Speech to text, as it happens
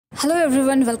Hello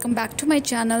everyone, welcome back to my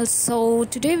channel. So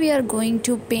today we are going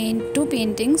to paint two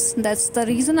paintings. That's the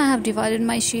reason I have divided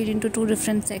my sheet into two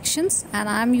different sections, and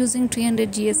I am using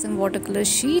 300 GSM watercolor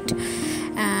sheet,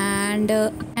 and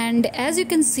as you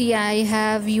can see I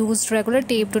have used regular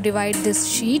tape to divide this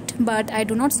sheet, but I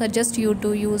do not suggest you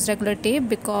to use regular tape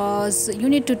because you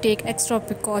need to take extra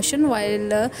precaution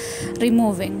while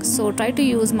removing. So try to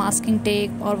use masking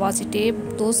tape or washi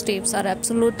tape. Those tapes are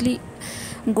absolutely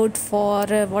good for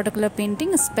watercolor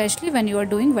painting, especially when you are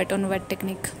doing wet on wet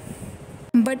technique.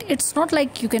 But it's not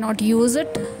like you cannot use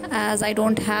it, as I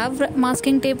don't have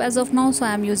masking tape as of now, so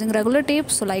I am using regular tape.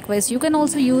 So likewise you can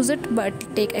also use it, but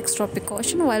take extra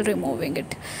precaution while removing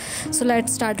it. So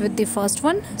let's start with the first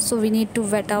one. So we need to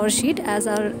wet our sheet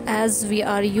as we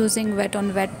are using wet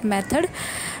on wet method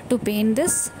to paint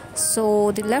this.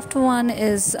 So the left one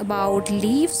is about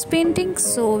leaves painting,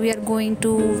 so we are going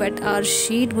to wet our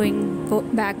sheet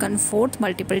going back and forth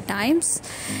multiple times.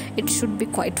 It should be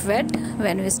quite wet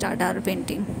when we start our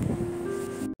painting.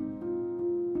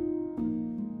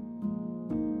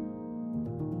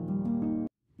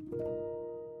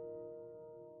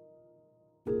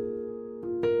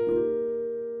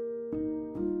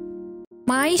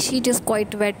 My sheet is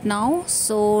quite wet now,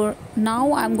 so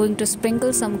now I'm going to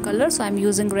sprinkle some color. So I'm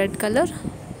using red color,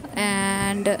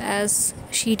 and as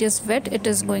sheet is wet it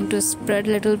is going to spread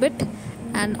a little bit,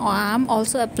 and I'm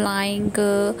also applying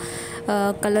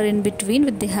color in between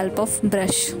with the help of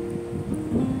brush.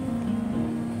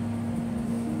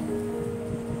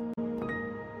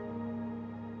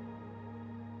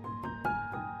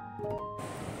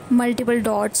 Multiple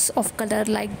dots of color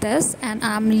like this, and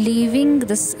I'm leaving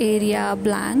this area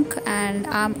blank, and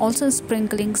I'm also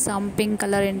sprinkling some pink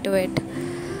color into it.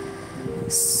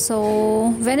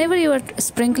 So whenever you are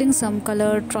sprinkling some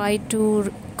color, try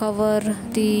to cover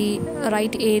the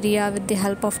right area with the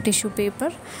help of tissue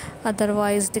paper,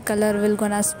 otherwise the color will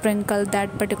gonna sprinkle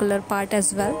that particular part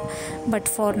as well. But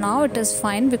for now it is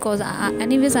fine, because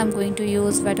anyways I'm going to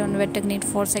use wet on wet technique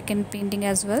for second painting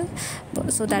as well,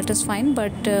 so that is fine.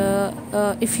 But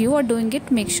if you are doing it,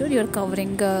 make sure you are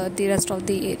covering the rest of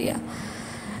the area,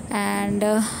 and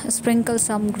sprinkle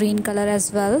some green color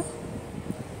as well.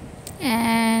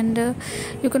 And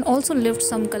you can also lift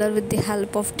some color with the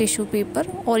help of tissue paper,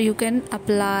 or you can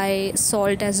apply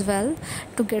salt as well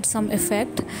to get some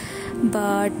effect.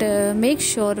 But make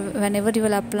sure whenever you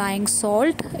are applying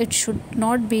salt, it should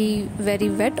not be very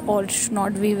wet or it should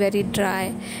not be very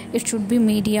dry. It should be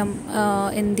medium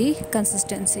in the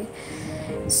consistency.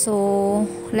 So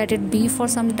let it be for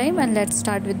some time, and let's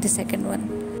start with the second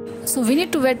one. So we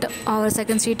need to wet our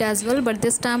second sheet as well, but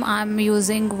this time I'm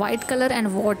using white color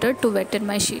and water to wet in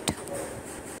my sheet.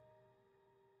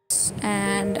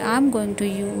 And I'm going to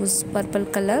use purple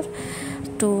color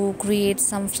to create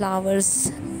some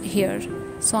flowers here.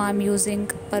 So I'm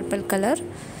using purple color,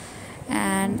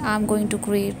 and I'm going to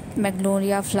create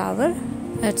magnolia flower.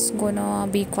 It's gonna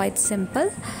be quite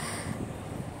simple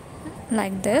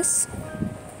like this.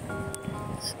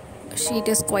 Sheet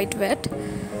is quite wet.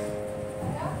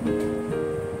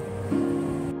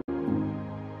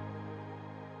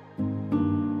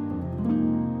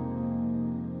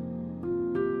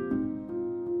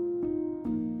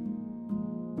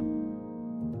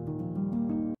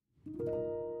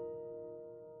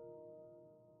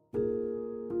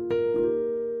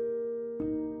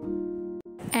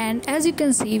 And as you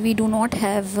can see, we do not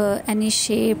have any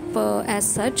shape as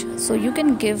such, so you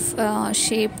can give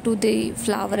shape to the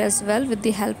flower as well with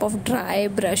the help of dry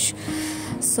brush.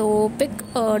 So pick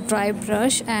a dry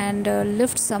brush and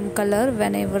lift some color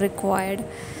whenever required.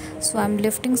 So I'm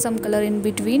lifting some color in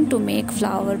between to make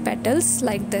flower petals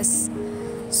like this.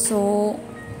 So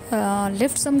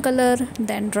lift some color,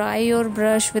 then dry your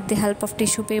brush with the help of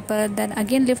tissue paper, then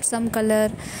again lift some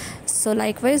color. So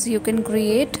likewise you can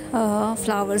create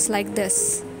flowers like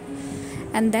this,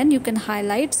 and then you can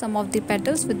highlight some of the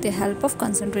petals with the help of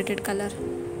concentrated color.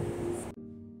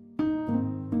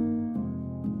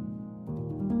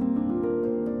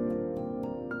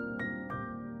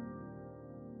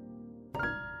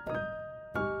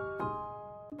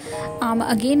 I'm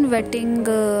again wetting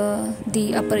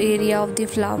the upper area of the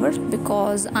flower,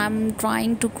 because I'm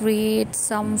trying to create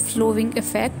some flowing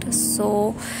effect.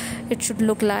 So it should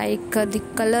look like the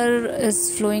color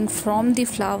is flowing from the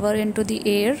flower into the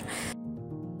air.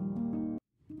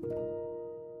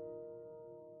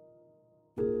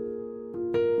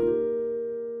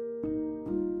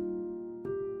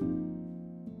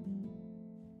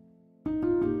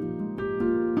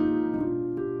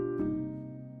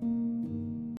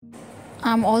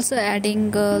 I'm also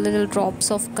adding little drops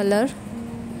of color.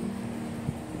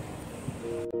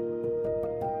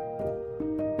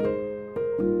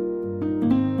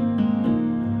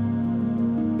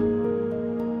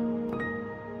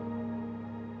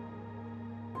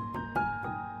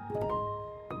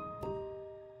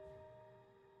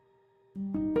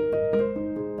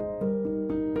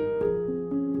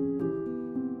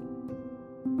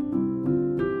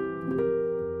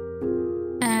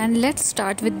 Let's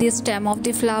start with the stem of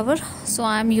the flower. So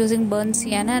I'm using burnt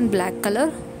sienna and black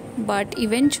color, but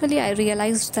eventually I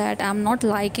realized that I'm not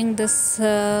liking this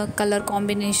color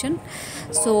combination,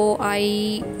 so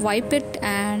I wipe it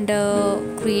and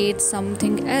create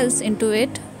something else into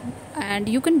it, and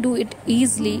you can do it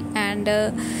easily. And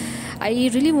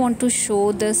I really want to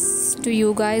show this to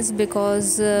you guys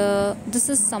because this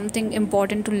is something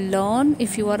important to learn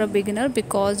if you are a beginner,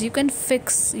 because you can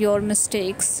fix your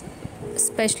mistakes,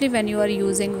 especially when you are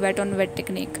using wet on wet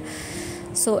technique.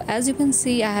 So as you can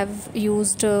see, I have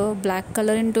used black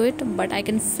color into it, but I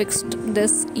can fix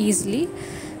this easily.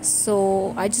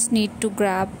 So I just need to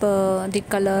grab the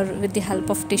color with the help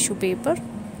of tissue paper.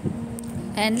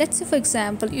 And let's say, for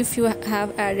example, if you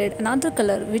have added another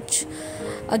color which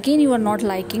again you are not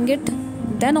liking it,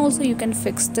 then also you can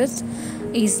fix this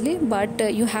easily,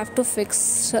 but you have to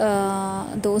fix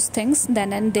those things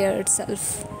then and there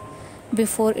itself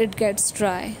before it gets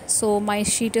dry. So my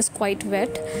sheet is quite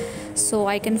wet, so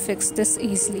I can fix this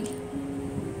easily.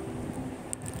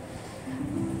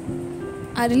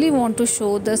 I really want to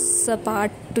show this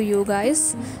part to you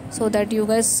guys so that you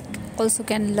guys also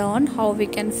can learn how we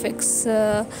can fix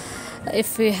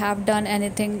if we have done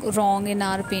anything wrong in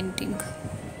our painting.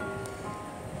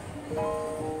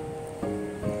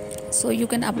 So you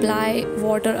can apply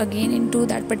water again into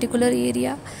that particular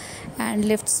area and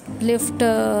lift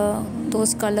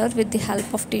those color with the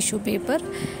help of tissue paper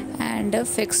and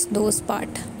fix those part.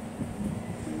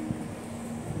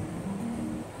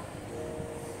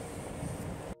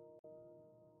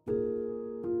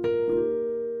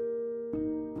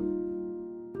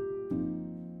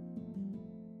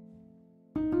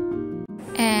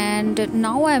 And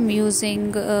now I am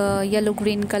using yellow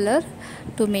green color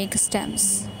to make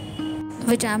stems,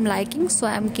 which I am liking, so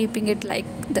I am keeping it like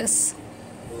this.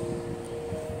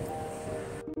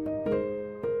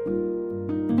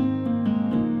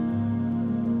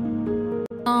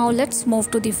 Now let's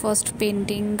move to the first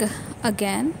painting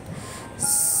again.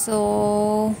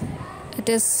 So it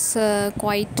is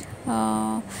quite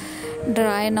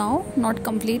dry now, not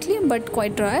completely but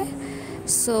quite dry.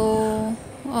 So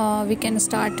we can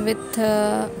start with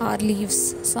our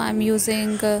leaves. So I'm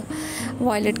using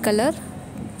violet color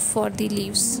for the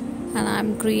leaves, and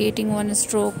I'm creating one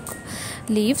stroke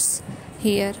leaves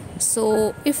here.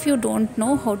 So if you don't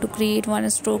know how to create one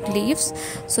stroke leaves,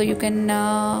 so you can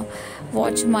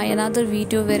watch my another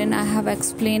video wherein I have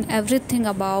explained everything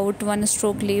about one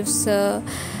stroke leaves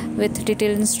with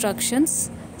detailed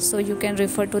instructions. So you can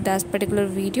refer to that particular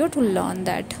video to learn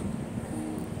that.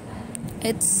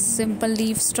 It's simple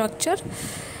leaf structure.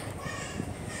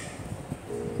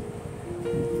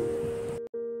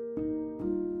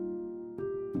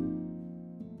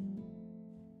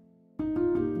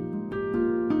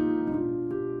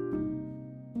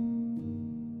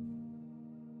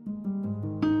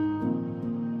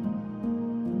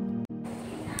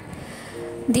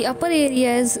 The upper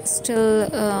area is still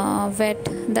wet,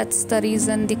 that's the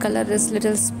reason the color is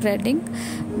little spreading,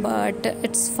 but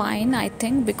it's fine I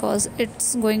think, because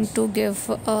it's going to give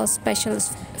a special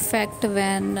effect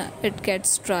when it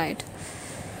gets dried.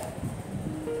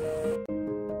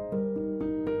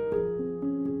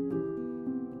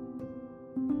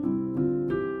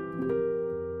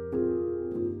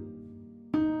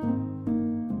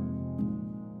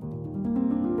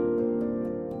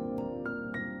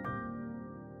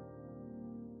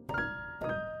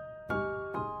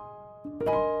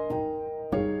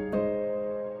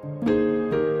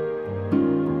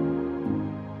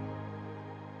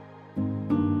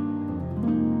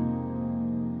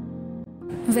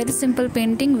 Very simple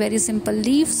painting, very simple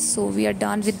leaves. So we are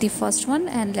done with the first one,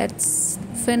 and let's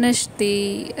finish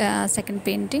the second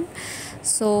painting.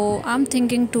 So I'm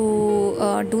thinking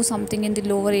to do something in the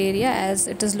lower area as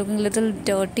it is looking a little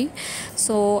dirty.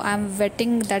 So I'm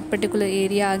wetting that particular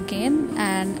area again,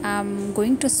 and I'm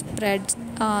going to spread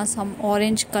some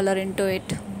orange color into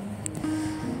it.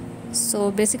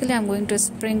 So basically I'm going to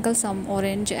sprinkle some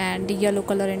orange and yellow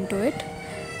color into it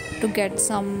to get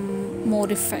some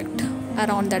more effect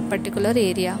around that particular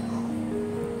area.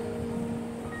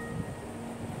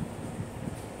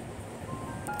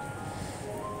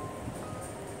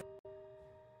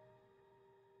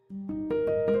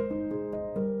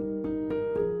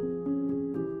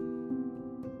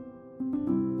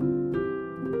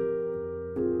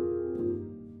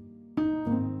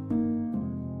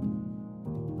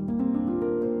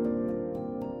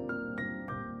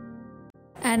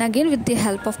 And again, with the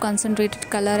help of concentrated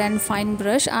color and fine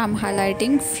brush, I am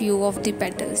highlighting few of the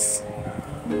petals.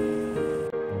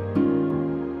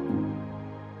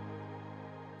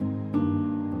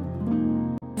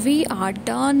 we are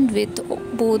done with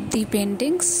both the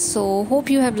paintings. So hope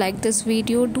you have liked this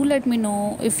video. Do let me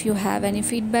know if you have any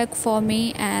feedback for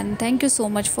me, and thank you so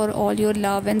much for all your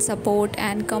love and support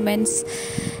and comments,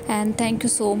 and thank you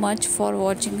so much for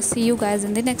watching. See you guys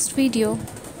in the next video.